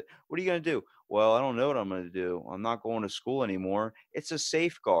done with it. What are you going to do? Well, I don't know what I'm going to do. I'm not going to school anymore. It's a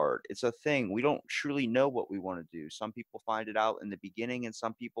safeguard. It's a thing. We don't truly know what we want to do. Some people find it out in the beginning and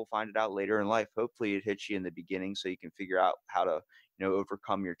some people find it out later in life. Hopefully it hits you in the beginning so you can figure out how to,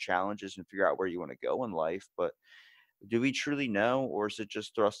 overcome your challenges and figure out where you want to go in life. But do we truly know, or is it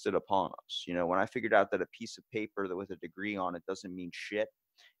just thrusted upon us? When I figured out that a piece of paper that with a degree on it doesn't mean shit,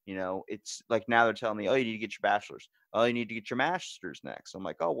 it's like now they're telling me, oh, you need to get your bachelor's. Oh, you need to get your master's next. I'm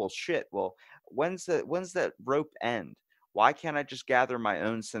like, oh, well, shit. Well, when's that rope end? Why can't I just gather my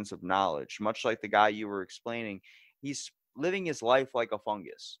own sense of knowledge? Much like the guy you were explaining, he's living his life like a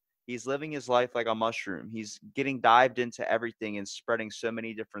fungus. He's living his life like a mushroom. He's getting dived into everything and spreading so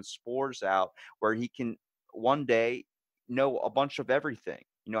many different spores out where he can one day know a bunch of everything,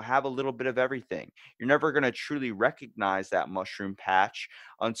 have a little bit of everything. You're never going to truly recognize that mushroom patch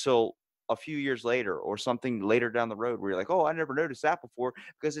until a few years later or something later down the road where you're like, oh, I never noticed that before,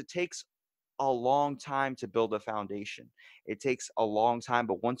 because it takes a long time to build a foundation. It takes a long time,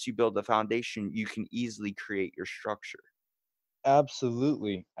 but once you build the foundation, you can easily create your structure.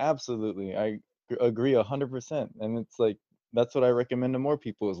 Absolutely, absolutely. Agree 100%. And it's like that's what I recommend to more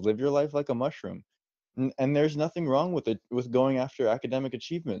people is live your life like a mushroom. And there's nothing wrong with it with going after academic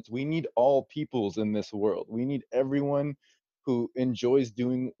achievements. We need all peoples in this world. We need everyone who enjoys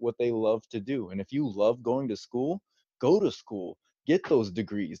doing what they love to do. And if you love going to school, go to school. Get those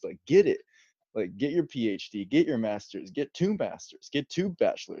degrees. Like get it. Like get your PhD, get your masters, get 2 masters, get 2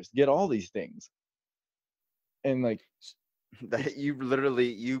 bachelors, get all these things. And like That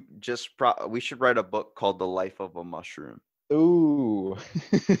you just we should write a book called The Life of a Mushroom. ooh.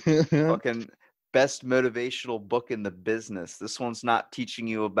 Fucking best motivational book in the business. This one's not teaching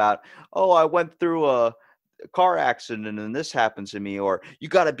you about, oh, I went through a car accident and this happened to me, or you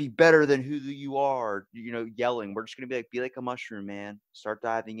got to be better than who you are, yelling. We're just going to be like a mushroom, man. Start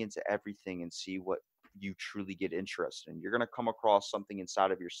diving into everything and see what you truly get interested in. You're going to come across something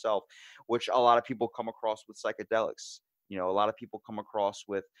inside of yourself, which a lot of people come across with psychedelics. A lot of people come across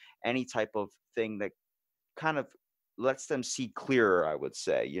with any type of thing that kind of lets them see clearer, I would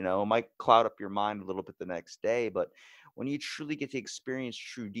say. It might cloud up your mind a little bit the next day, but when you truly get to experience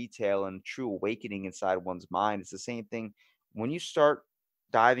true detail and true awakening inside one's mind, it's the same thing. When you start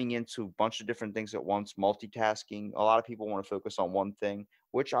diving into a bunch of different things at once, multitasking, a lot of people want to focus on one thing,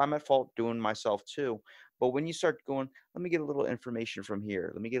 which I'm at fault doing myself too. But when you start going, let me get a little information from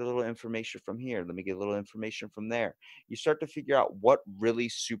here, let me get a little information from here, let me get a little information from there, you start to figure out what really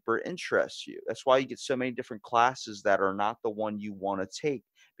super interests you. That's why you get so many different classes that are not the one you want to take,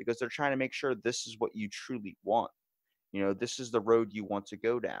 because they're trying to make sure this is what you truly want. This is the road you want to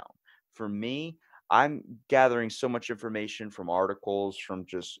go down. For me, I'm gathering so much information from articles, from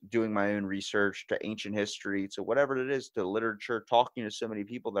just doing my own research, to ancient history, to whatever it is, to literature, talking to so many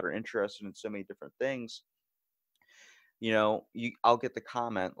people that are interested in so many different things. I'll get the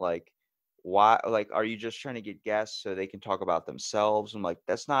comment like, why, like, are you just trying to get guests so they can talk about themselves? I'm like,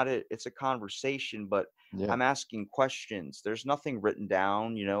 that's not it. It's a conversation, but Yeah. I'm asking questions. There's nothing written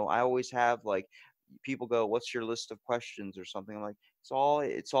down. I always have like, people go, "What's your list of questions?" or something. I'm like, it's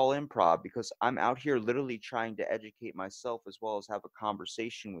all improv, because I'm out here literally trying to educate myself as well as have a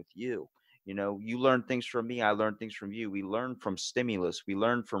conversation with you. You learn things from me, I learn things from you. We learn from stimulus, we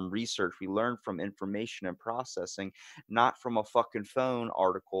learn from research, we learn from information and processing, not from a fucking phone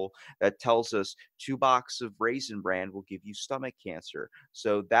article that tells us 2 boxes of Raisin Bran will give you stomach cancer.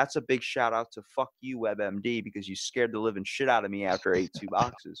 So that's a big shout out to fuck you, WebMD, because you scared the living shit out of me after I ate 2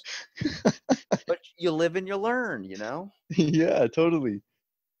 boxes. But you live and you learn. Yeah, totally.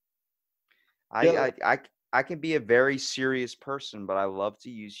 I Yeah, I I c- I can be a very serious person, but I love to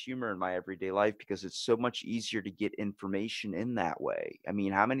use humor in my everyday life because it's so much easier to get information in that way. I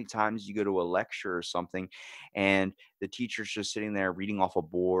mean, how many times you go to a lecture or something and the teacher's just sitting there reading off a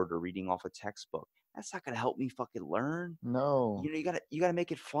board or reading off a textbook? That's not going to help me fucking learn. no. You gotta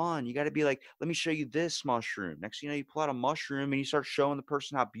make it fun. You gotta be like, let me show you this mushroom. Next thing you know, you pull out a mushroom and you start showing the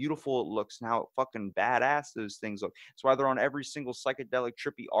person how beautiful it looks and how fucking badass those things look. That's why they're on every single psychedelic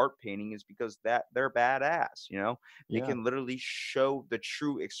trippy art painting, is because that they're badass. They Yeah. can literally show the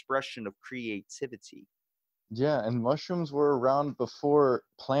true expression of creativity. Yeah, and mushrooms were around before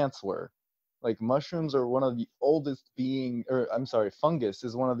plants were. Like mushrooms are one of the oldest being, or I'm sorry, fungus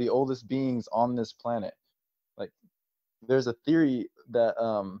is one of the oldest beings on this planet. Like there's a theory that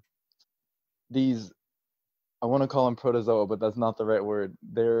these, I want to call them protozoa, but that's not the right word.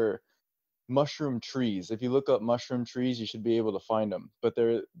 They're mushroom trees. If you look up mushroom trees, you should be able to find them. But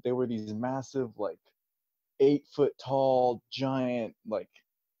they were these massive, like 8 foot tall, giant, like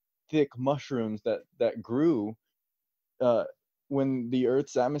thick mushrooms that grew uh, when the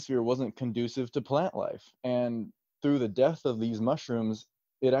Earth's atmosphere wasn't conducive to plant life. And through the death of these mushrooms,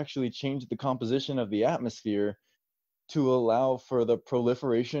 it actually changed the composition of the atmosphere to allow for the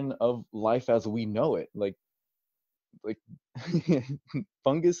proliferation of life as we know it. Like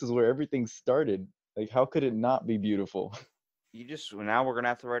fungus is where everything started. Like how could it not be beautiful? Now we're gonna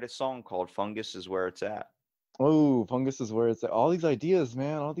have to write a song called "Fungus Is Where It's At." Oh, fungus is where it's at. All these ideas,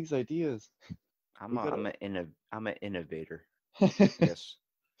 man, all these ideas. I'm We a gotta. I'm an innovator, I guess.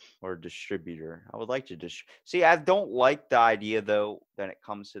 Or a distributor. I would like to see. I don't like the idea though. Then it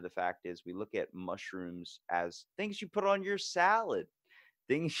comes to the fact is we look at mushrooms as things you put on your salad,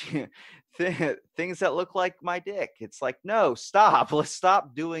 things that look like my dick. It's like, no, stop. Let's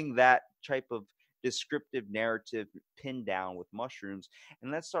stop doing that type of descriptive narrative pin down with mushrooms,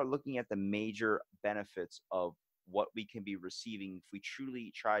 and let's start looking at the major benefits of what we can be receiving if we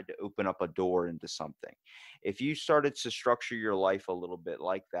truly tried to open up a door into something. If you started to structure your life a little bit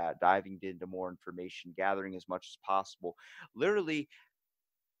like that, diving into more information, gathering as much as possible, literally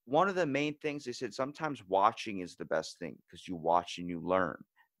one of the main things they said, sometimes watching is the best thing because you watch and you learn.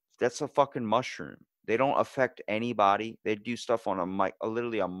 That's a fucking mushroom. They don't affect anybody. They do stuff on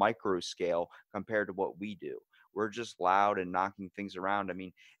literally a micro scale compared to what we do. We're just loud and knocking things around. I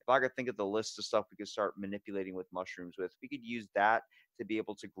mean, if I could think of the list of stuff we could start manipulating with mushrooms with, we could use that to be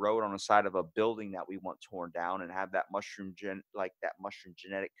able to grow it on the side of a building that we want torn down and have that mushroom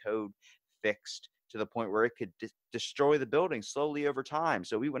genetic code fixed to the point where it could destroy the building slowly over time.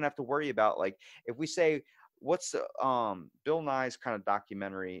 So we wouldn't have to worry about, like, if we say, what's the Bill Nye's kind of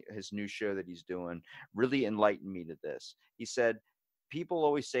documentary, his new show that he's doing, really enlightened me to this. He said, people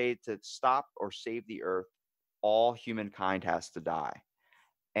always say to stop or save the earth, all humankind has to die.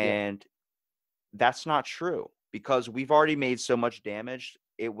 Yeah. And that's not true, because we've already made so much damage.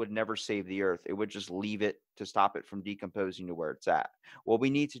 It would never save the earth. It would just leave it to stop it from decomposing to where it's at. What we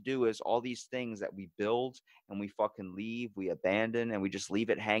need to do is all these things that we build and we fucking leave, we abandon, and we just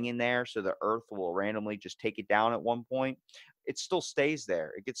leave it hanging there so the earth will randomly just take it down at one point. It still stays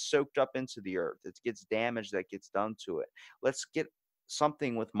there. It gets soaked up into the earth. It gets damage that gets done to it. Let's get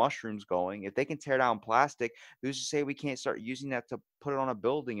something with mushrooms going. If they can tear down plastic, who's to say we can't start using that to put it on a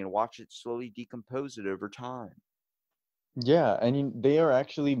building and watch it slowly decompose it over time? Yeah, and they are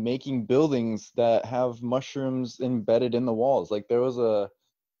actually making buildings that have mushrooms embedded in the walls. Like there was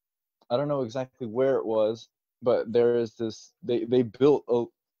I don't know exactly where it was, but there is this, they built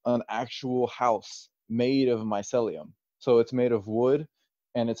an actual house made of mycelium. So it's made of wood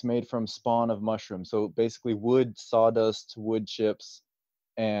and it's made from spawn of mushrooms. So basically wood, sawdust, wood chips,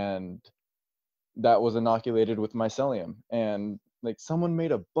 and that was inoculated with mycelium. And like someone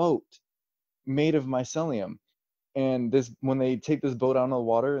made a boat made of mycelium, and this, when they take this boat out on the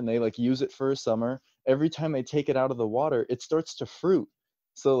water and they like use it for a summer, every time they take it out of the water it starts to fruit.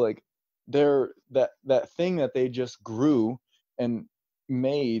 So like they're that thing that they just grew and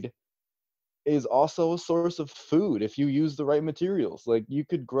made is also a source of food if you use the right materials. Like you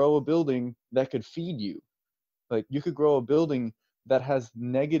could grow a building that could feed you. Like you could grow a building that has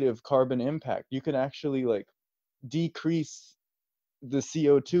negative carbon impact. You can actually like decrease the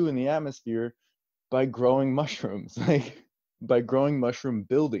CO2 in the atmosphere by growing mushrooms, like by growing mushroom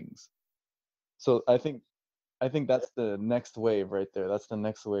buildings. So I think that's the next wave right there. That's the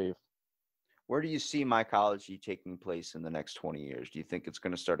next wave. Where do you see mycology taking place in the next 20 years? Do you think it's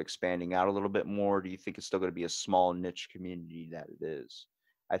going to start expanding out a little bit more? Do you think it's still going to be a small niche community that it is?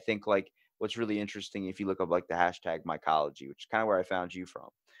 I think like what's really interesting if you look up like the hashtag mycology, which is kind of where I found you from.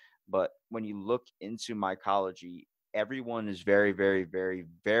 But when you look into mycology, everyone is very, very, very,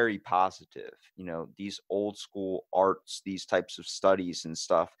 very positive. You know, these old school arts, these types of studies and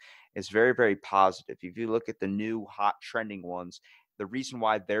stuff is very, very positive. If you look at the new hot trending ones, the reason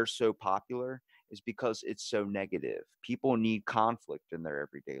why they're so popular is because it's so negative. People need conflict in their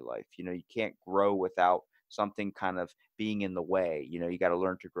everyday life. You know, you can't grow without something kind of being in the way. You know, you got to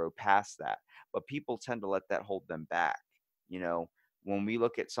learn to grow past that. But people tend to let that hold them back. You know, when we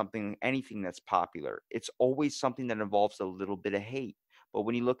look at something, anything that's popular, it's always something that involves a little bit of hate. But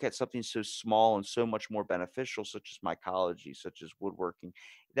when you look at something so small and so much more beneficial, such as mycology, such as woodworking,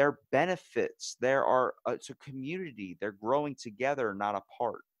 there are benefits. There are, it's a community. They're growing together, not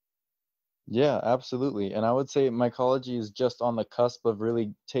apart. Yeah, absolutely. And I would say mycology is just on the cusp of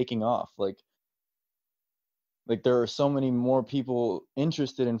really taking off. Like there are so many more people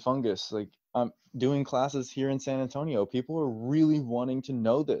interested in fungus. Like I'm doing classes here in San Antonio. People are really wanting to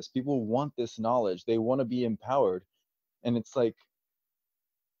know this. People want this knowledge. They want to be empowered. And it's like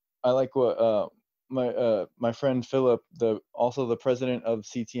I like what my friend Philip, the president of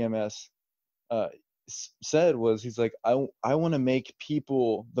CTMS, uh, said was he's like I want to make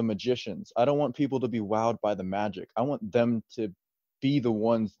people the magicians. I don't want people to be wowed by the magic. I want them to be the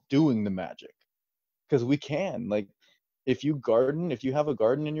ones doing the magic because we can. Like if you have a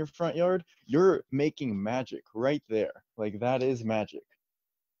garden in your front yard, you're making magic right there. Like that is magic.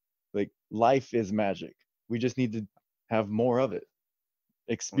 Like life is magic. We just need to have more of it, We need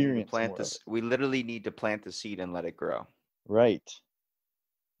to experience plant more of it. this. We literally need to plant the seed and let it grow. Right.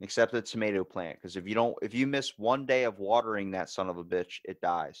 Except the tomato plant, because if you miss one day of watering that son of a bitch, it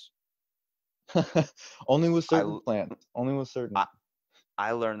dies. Only with I, certain plants. Only with certain. I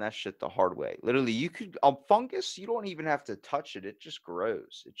I learned that shit the hard way. Literally, you could a fungus, you don't even have to touch it. It just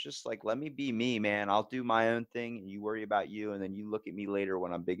grows. It's just like, let me be me, man. I'll do my own thing and you worry about you and then you look at me later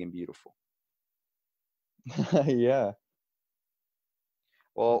when I'm big and beautiful. Yeah.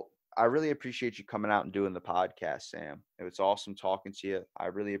 Well, I really appreciate you coming out and doing the podcast, Sam. It was awesome talking to you. I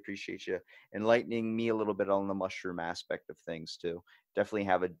really appreciate you enlightening me a little bit on the mushroom aspect of things too. Definitely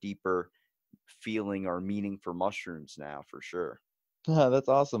have a deeper feeling or meaning for mushrooms now for sure. That's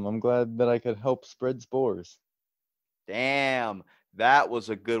awesome. I'm glad that I could help spread spores. Damn, that was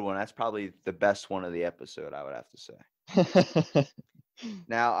a good one. That's probably the best one of the episode, I would have to say.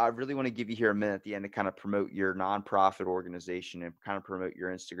 Now, I really want to give you here a minute at the end to kind of promote your nonprofit organization and kind of promote your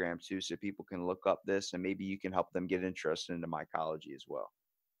Instagram too, so people can look up this and maybe you can help them get interested into mycology as well.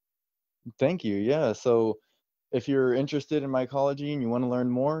 Thank you. Yeah. So if you're interested in mycology and you want to learn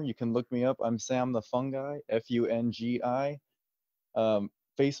more, you can look me up. I'm Sam the Fungi, Fungi. Um,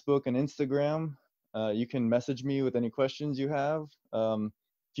 Facebook and Instagram. You can message me with any questions you have.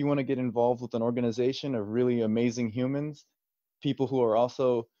 If you want to get involved with an organization of really amazing humans, people who are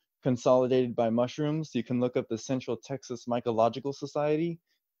also consolidated by mushrooms, you can look up the Central Texas Mycological Society,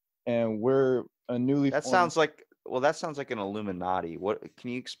 and we're a newly That formed. sounds like that sounds like an Illuminati. What can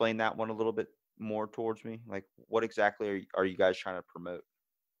you explain that one a little bit more towards me? Like what exactly are you guys trying to promote?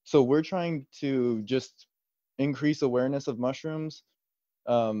 So we're trying to just increase awareness of mushrooms,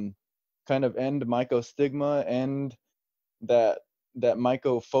 um, kind of end mycostigma, and that that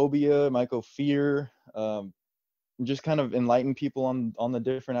mycophobia, mycofear, just kind of enlighten people on the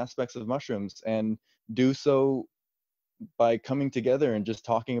different aspects of mushrooms, and do so by coming together and just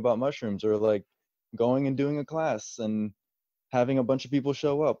talking about mushrooms, or like going and doing a class and having a bunch of people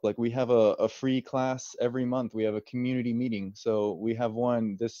show up. Like we have a free class every month. We have a community meeting. So we have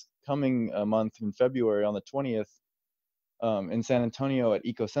one this coming month in February on the 20th, in San Antonio at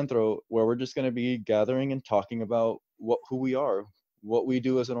Ecocentro, where we're just going to be gathering and talking about who we are, what we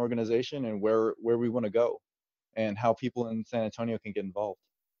do as an organization, and where we want to go, and how people in San Antonio can get involved.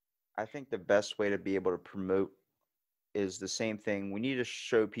 I think the best way to be able to promote is the same thing. We need to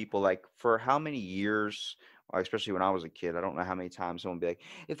show people like for how many years, especially when I was a kid, I don't know how many times someone would be like,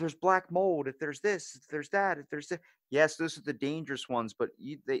 if there's black mold, if there's this, if there's that, if there's that. Yes, those are the dangerous ones, but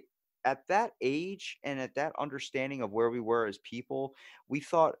at that age and at that understanding of where we were as people, we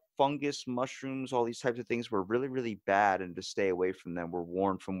thought fungus, mushrooms, all these types of things were really, really bad and to stay away from them. We're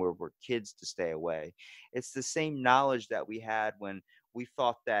warned from where we're kids to stay away. It's the same knowledge that we had when we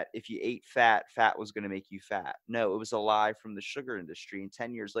thought that if you ate fat, fat was going to make you fat. No, it was a lie from the sugar industry. And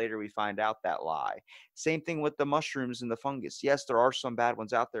 10 years later, we find out that lie. Same thing with the mushrooms and the fungus. Yes, there are some bad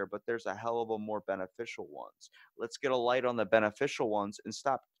ones out there, but there's a hell of a more beneficial ones. Let's get a light on the beneficial ones and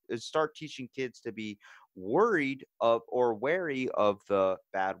start teaching kids to be worried of or wary of the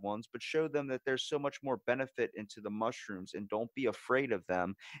bad ones, but show them that there's so much more benefit into the mushrooms and don't be afraid of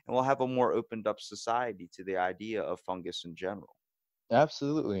them. And we'll have a more opened up society to the idea of fungus in general.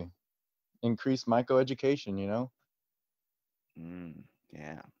 Absolutely. Increase mycoeducation,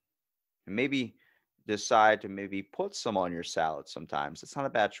 Yeah. And maybe decide to maybe put some on your salad sometimes. It's not a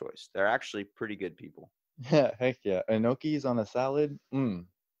bad choice. They're actually pretty good people. Yeah, heck yeah. Enoki's on a salad. Have you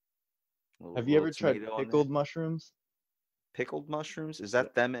Little ever tried tomato on there. pickled mushrooms? Pickled mushrooms? Is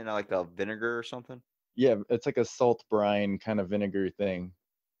that them in like a vinegar or something? Yeah, it's like a salt brine kind of vinegar thing.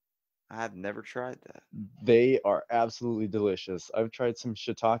 I've never tried that. They are absolutely delicious. I've tried some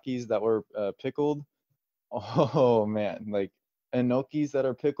shiitakes that were pickled. Oh man, like enokis that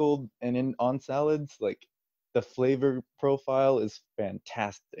are pickled and in on salads, like the flavor profile is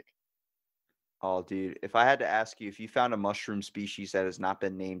fantastic. Oh, dude, if I had to ask you, if you found a mushroom species that has not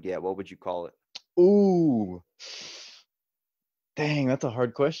been named yet, what would you call it? Ooh, dang, that's a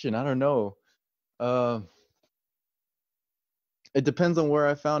hard question. I don't know. Uh, it depends on where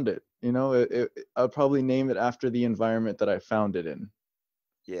I found it. I'll probably name it after the environment that I found it in.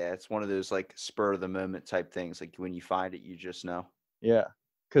 Yeah, it's one of those like spur of the moment type things. Like when you find it, you just know. Yeah,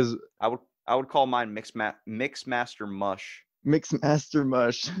 because I would call mine mix master mush. mixed master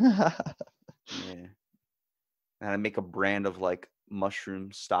mush. Yeah, and I make a brand of like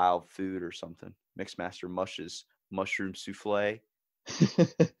mushroom style food or something. Mix master mushes mushroom souffle.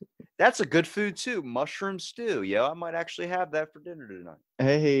 That's a good food too. Mushroom stew. Yeah, I might actually have that for dinner tonight.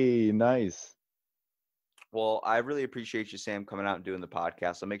 Hey, nice. Well, I really appreciate you, Sam, coming out and doing the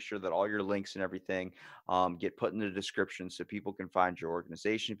podcast. I'll make sure that all your links and everything get put in the description so people can find your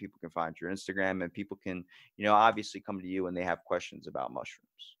organization, people can find your Instagram, and people can, obviously come to you when they have questions about mushrooms.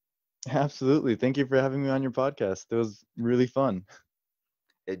 Absolutely. Thank you for having me on your podcast. It was really fun.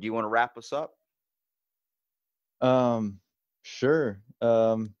 Do you want to wrap us up? Sure.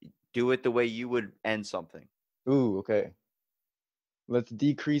 Do it the way you would end something. Okay. Let's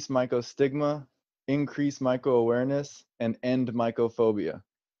decrease mycostigma, increase myco-awareness, and end mycophobia.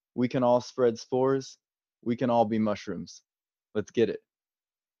 We can all spread spores. We can all be mushrooms. Let's get it.